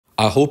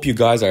I hope you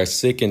guys are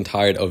sick and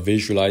tired of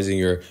visualizing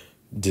your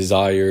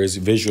desires,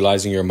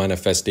 visualizing your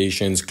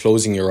manifestations,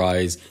 closing your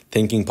eyes,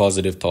 thinking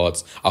positive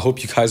thoughts. I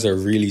hope you guys are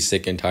really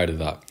sick and tired of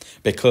that,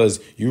 because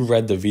you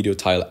read the video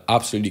title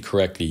absolutely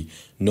correctly.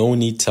 No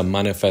need to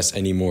manifest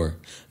anymore.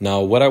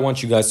 Now, what I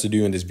want you guys to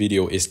do in this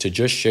video is to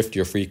just shift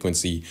your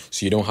frequency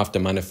so you don't have to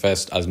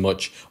manifest as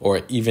much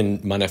or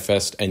even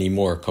manifest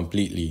anymore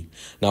completely.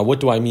 Now, what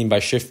do I mean by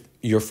shift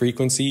your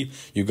frequency?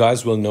 You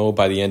guys will know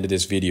by the end of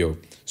this video.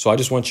 So I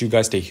just want you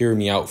guys to hear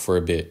me out for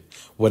a bit.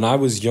 When I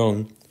was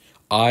young,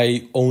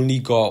 I only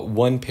got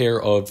one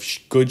pair of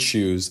good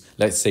shoes,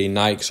 let's say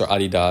Nikes or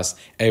Adidas,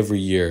 every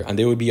year. And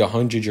they would be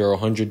 $100 or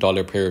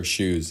 $100 pair of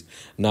shoes.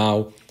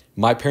 Now,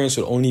 my parents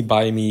would only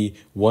buy me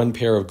one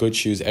pair of good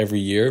shoes every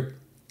year.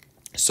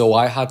 So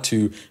I had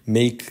to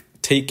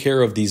take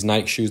care of these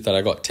Nike shoes that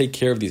I got, take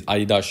care of these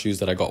Adidas shoes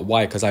that I got.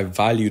 Why? Because I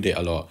valued it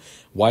a lot.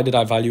 Why did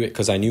I value it?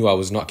 Because I knew I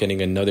was not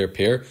getting another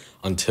pair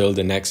until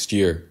the next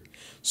year.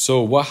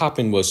 So what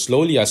happened was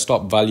slowly I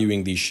stopped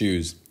valuing these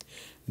shoes.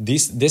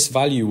 This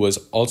value was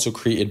also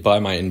created by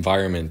my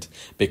environment,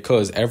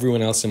 because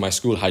everyone else in my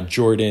school had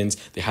Jordans,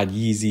 they had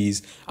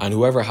Yeezys, and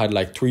whoever had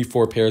like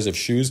 3-4 pairs of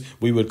shoes,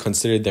 we would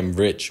consider them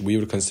rich. We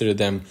would consider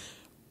them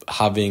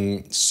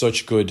having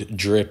such good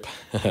drip.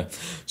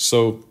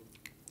 So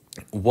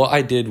what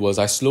I did was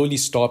I slowly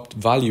stopped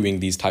valuing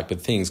these type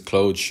of things,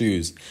 clothes,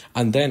 shoes.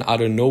 And then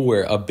out of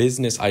nowhere, a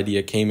business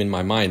idea came in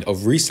my mind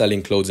of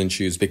reselling clothes and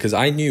shoes, because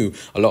I knew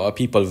a lot of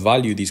people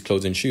value these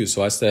clothes and shoes.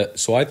 So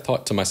I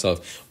thought to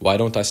myself, why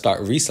don't I start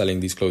reselling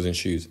these clothes and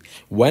shoes?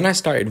 When I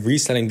started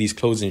reselling these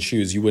clothes and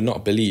shoes, you would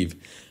not believe,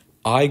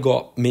 I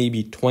got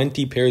maybe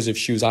 20 pairs of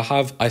shoes.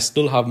 I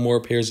still have more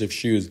pairs of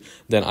shoes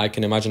than I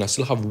can imagine. I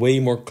still have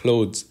way more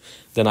clothes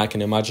than I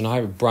can imagine. I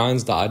have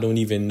brands that I don't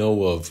even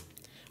know of.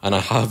 And I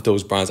have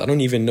those brands. I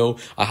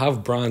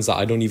have brands that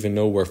I don't even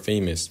know were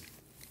famous.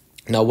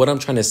 Now, what I'm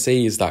trying to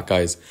say is that,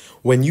 guys,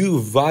 when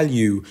you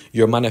value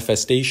your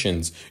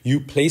manifestations, you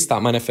place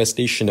that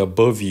manifestation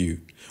above you.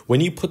 When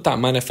you put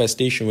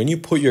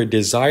your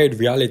desired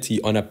reality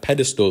on a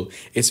pedestal,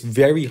 it's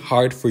very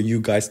hard for you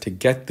guys to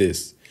get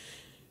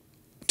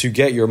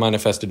your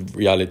manifested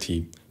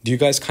reality. Do you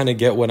guys kind of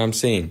get what I'm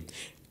saying?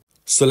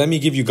 So let me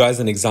give you guys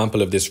an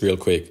example of this real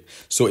quick.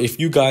 So if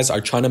you guys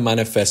are trying to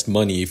manifest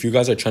money, if you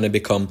guys are trying to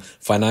become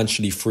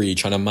financially free,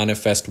 trying to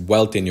manifest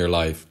wealth in your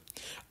life,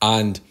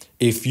 and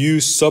if you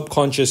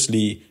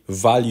subconsciously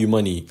value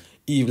money,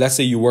 let's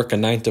say you work a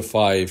 9 to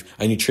 5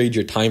 and you trade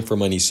your time for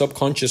money,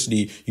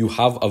 subconsciously you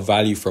have a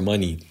value for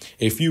money.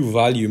 If you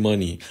value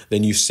money,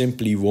 then you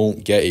simply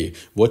won't get it.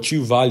 What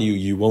you value,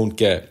 you won't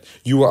get.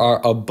 You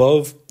are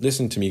above,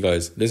 listen to me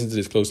guys, listen to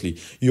this closely.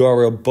 You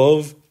are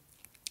above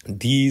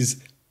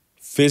these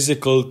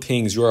physical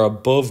things. You are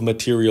above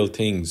material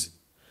things.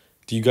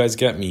 Do you guys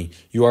get me?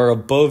 You are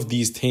above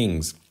these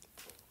things.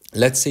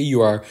 Let's say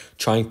you are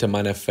trying to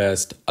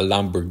manifest a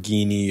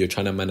Lamborghini, you're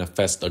trying to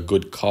manifest a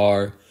good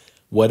car,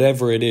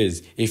 whatever it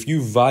is. If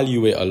you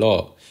value it a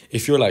lot,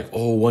 if you're like,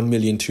 oh, $1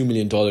 million, $2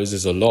 million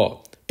is a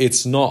lot.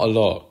 It's not a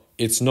lot.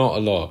 It's not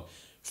a lot.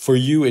 For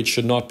you, it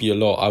should not be a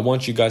lot. I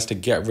want you guys to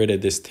get rid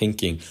of this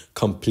thinking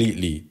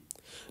completely.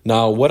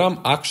 Now, what I'm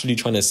actually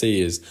trying to say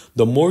is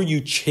the more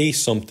you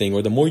chase something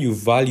or the more you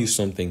value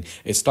something,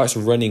 it starts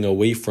running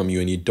away from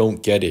you and you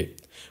don't get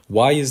it.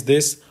 Why is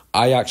this?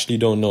 I actually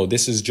don't know.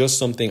 This is just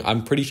something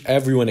I'm pretty sure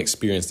everyone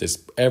experienced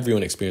this.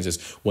 Everyone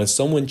experiences. When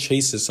someone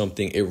chases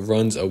something, it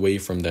runs away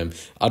from them.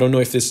 I don't know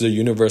if this is a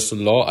universal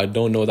law. I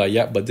don't know that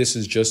yet, but this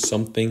is just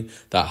something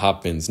that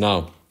happens.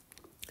 Now,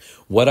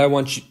 what I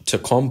want you to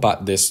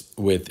combat this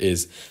with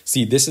is,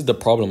 see, this is the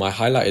problem. I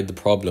highlighted the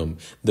problem.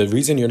 The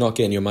reason you're not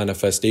getting your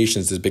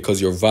manifestations is because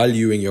you're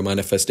valuing your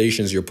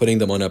manifestations. You're putting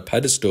them on a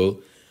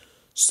pedestal.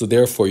 So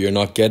therefore, you're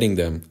not getting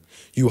them.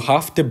 You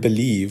have to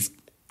believe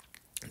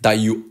that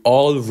you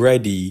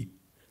already,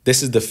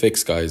 this is the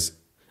fix, guys.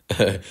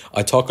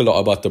 I talk a lot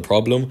about the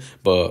problem,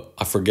 but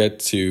I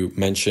forget to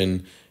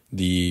mention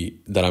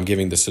that I'm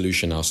giving the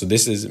solution now. So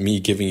this is me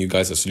giving you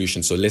guys a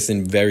solution. So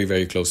listen very,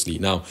 very closely.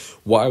 Now,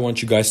 what I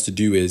want you guys to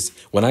do is,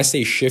 when I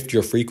say shift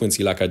your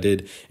frequency, like I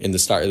did in the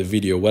start of the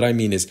video, what I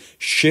mean is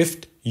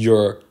shift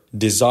your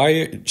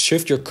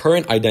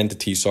current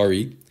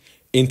identity,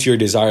 into your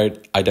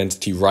desired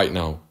identity right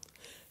now.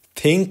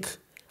 Think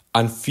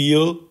and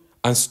feel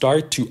and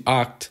start to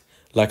act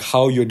like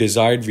how your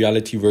desired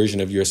reality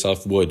version of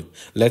yourself would.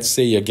 Let's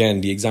say,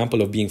 again, the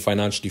example of being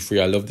financially free.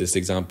 I love this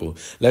example.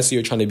 Let's say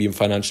you're trying to be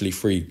financially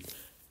free.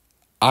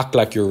 Act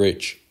like you're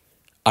rich.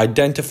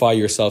 Identify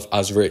yourself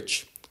as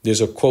rich. There's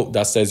a quote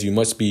that says you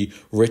must be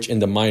rich in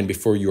the mind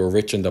before you are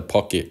rich in the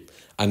pocket.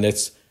 And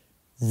it's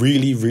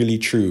really, really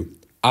true.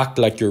 Act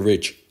like you're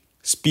rich.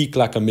 Speak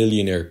like a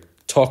millionaire.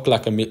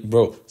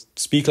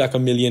 Speak like a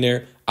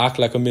millionaire. Act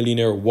like a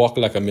millionaire. Walk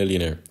like a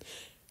millionaire.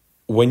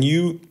 When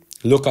you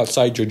look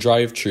outside your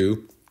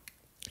drive-thru,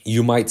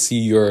 you might see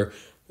your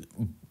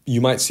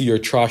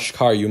trash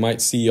car, you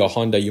might see a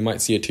Honda, you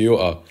might see a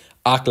Toyota.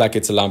 Act like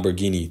it's a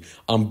Lamborghini.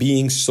 I'm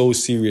being so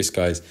serious,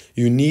 guys.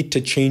 You need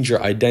to change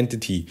your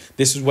identity.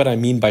 This is what I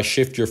mean by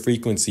shift your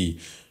frequency.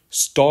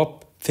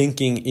 Stop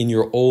thinking in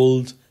your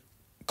old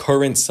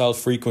current self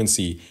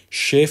frequency.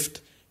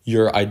 Shift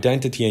your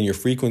identity and your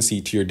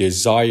frequency to your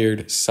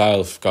desired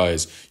self,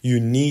 guys. You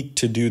need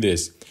to do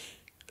this.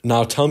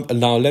 Now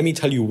let me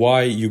tell you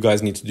why you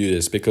guys need to do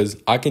this,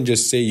 because I can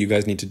just say you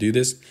guys need to do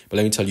this, but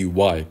let me tell you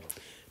why.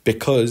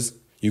 Because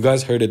you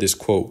guys heard of this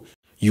quote,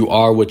 you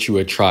are what you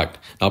attract.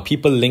 Now,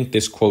 people link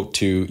this quote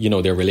to,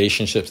 their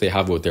relationships they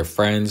have with their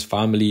friends,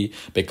 family,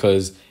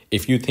 because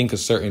if you think a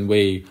certain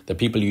way, the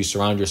people you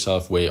surround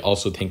yourself with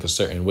also think a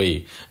certain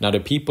way. Now, the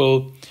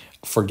people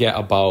forget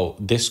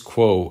about this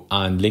quote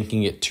and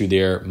linking it to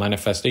their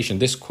manifestation.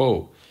 This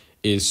quote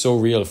is so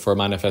real for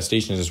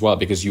manifestations as well,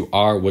 because you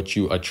are what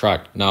you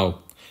attract. Now,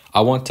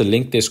 I want to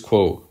link this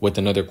quote with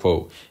another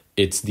quote.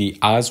 It's the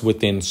as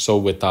within, so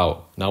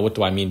without. Now, what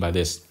do I mean by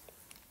this?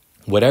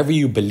 Whatever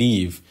you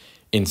believe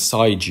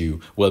inside you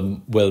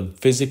will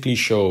physically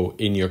show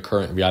in your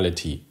current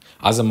reality.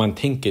 As a man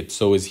thinketh,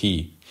 so is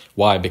he.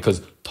 Why? Because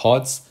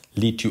thoughts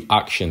lead to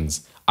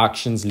actions.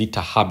 Actions lead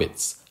to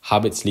habits.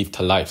 Habits lead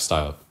to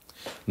lifestyle.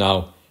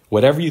 Now,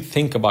 whatever you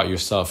think about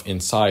yourself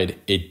inside,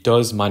 it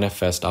does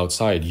manifest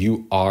outside.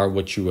 You are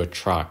what you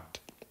attract.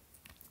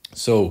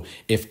 So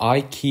if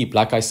I keep,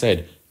 like I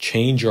said,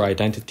 change your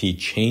identity,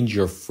 change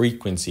your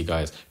frequency,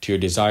 guys, to your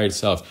desired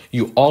self.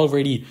 You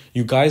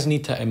guys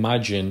need to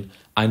imagine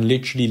and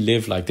literally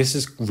live like, this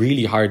is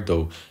really hard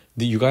though.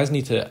 You guys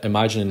need to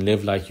imagine and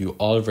live like you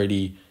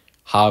already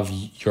have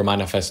your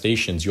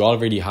manifestations. You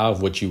already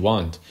have what you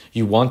want.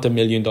 You want $1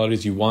 million.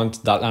 You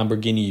want that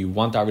Lamborghini. You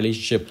want that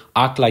relationship.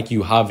 Act like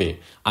you have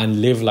it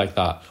and live like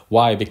that.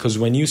 Why? Because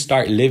when you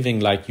start living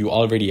like you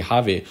already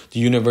have it, the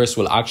universe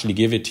will actually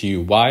give it to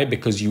you. Why?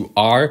 Because you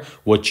are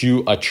what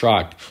you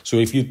attract. So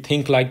if you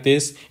think like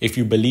this, if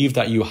you believe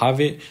that you have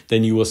it,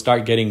 then you will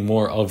start getting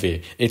more of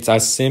it. It's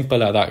as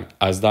simple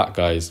as that,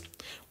 guys.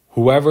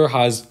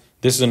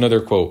 This is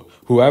another quote.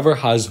 Whoever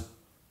has,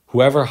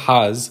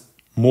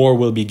 more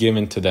will be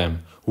given to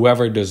them.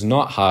 Whoever does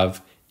not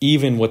have,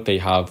 even what they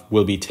have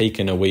will be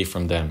taken away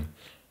from them.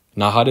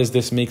 Now, how does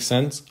this make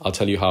sense? I'll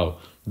tell you how.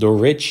 The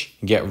rich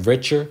get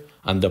richer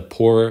and the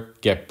poor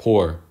get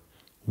poor.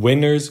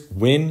 Winners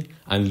win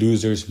and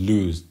losers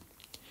lose.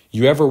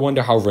 You ever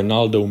wonder how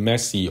Ronaldo,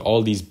 Messi,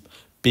 all these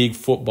big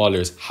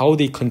footballers, how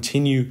they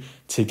continue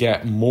to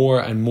get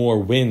more and more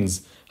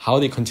wins, how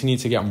they continue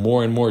to get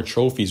more and more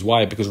trophies?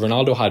 Why? Because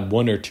Ronaldo had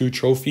 1 or 2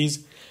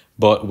 trophies,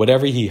 but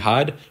whatever he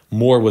had,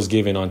 more was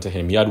given onto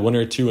him. He had 1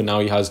 or 2, and now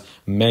he has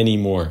many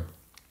more.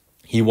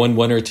 He won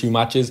 1 or 2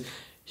 matches.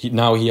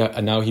 Now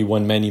he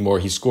won many more.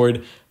 He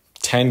scored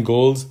 10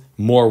 goals.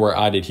 More were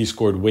added. He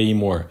scored way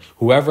more.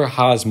 Whoever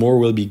has more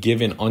will be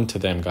given unto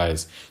them,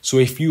 guys. So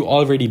if you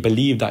already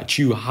believe that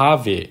you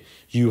have it,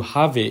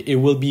 it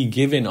will be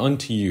given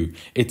unto you.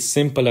 It's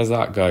simple as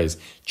that, guys.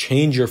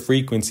 Change your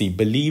frequency.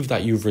 Believe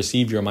that you've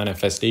received your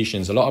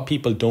manifestations. A lot of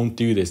people don't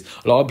do this.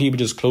 A lot of people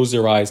just close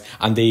their eyes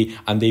and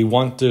they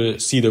want to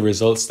see the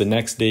results the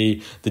next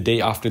day, the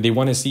day after. They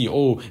want to see,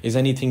 is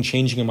anything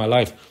changing in my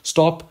life?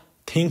 Stop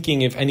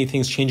thinking if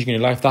anything's changing in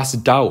your life. That's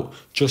doubt.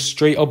 Just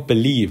straight up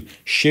believe.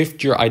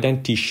 Shift your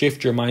identity.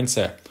 Shift your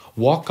mindset.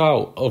 Walk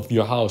out of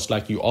your house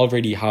like you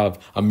already have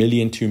 €1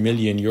 million, €2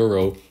 million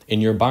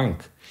in your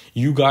bank.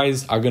 You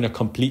guys are going to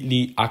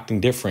completely acting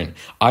different.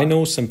 I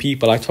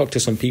talk to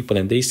some people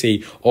and they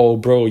say,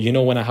 bro,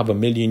 when I have €1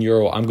 million,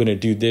 I'm going to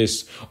do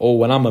this.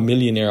 When I'm a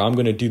millionaire, I'm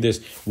going to do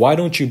this. Why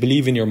don't you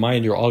believe in your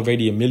mind you're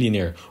already a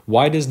millionaire?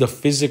 Why does the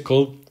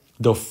physical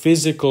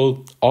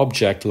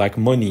object like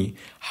money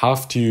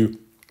have to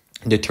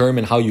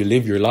determine how you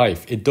live your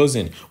life? It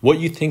doesn't. What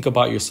you think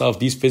about yourself,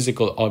 these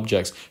physical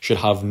objects should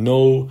have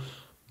no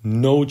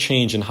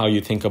change in how you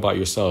think about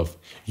yourself.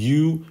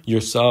 You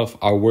yourself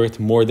are worth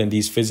more than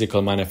these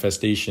physical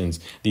manifestations,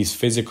 these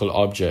physical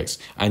objects,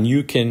 and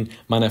you can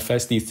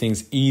manifest these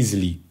things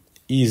easily.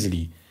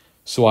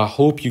 So I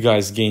hope you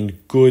guys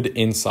gained good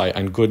insight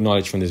and good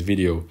knowledge from this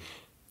video.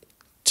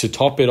 To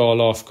top it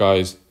all off,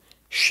 guys,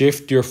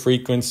 shift your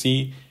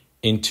frequency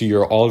into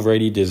your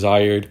already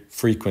desired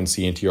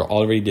frequency, into your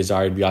already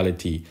desired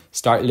reality.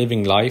 Start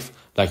living life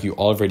like you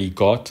already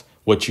got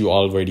what you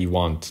already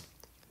want.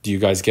 Do you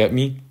guys get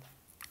me?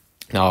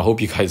 Now, I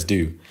hope you guys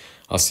do.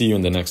 I'll see you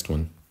in the next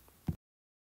one.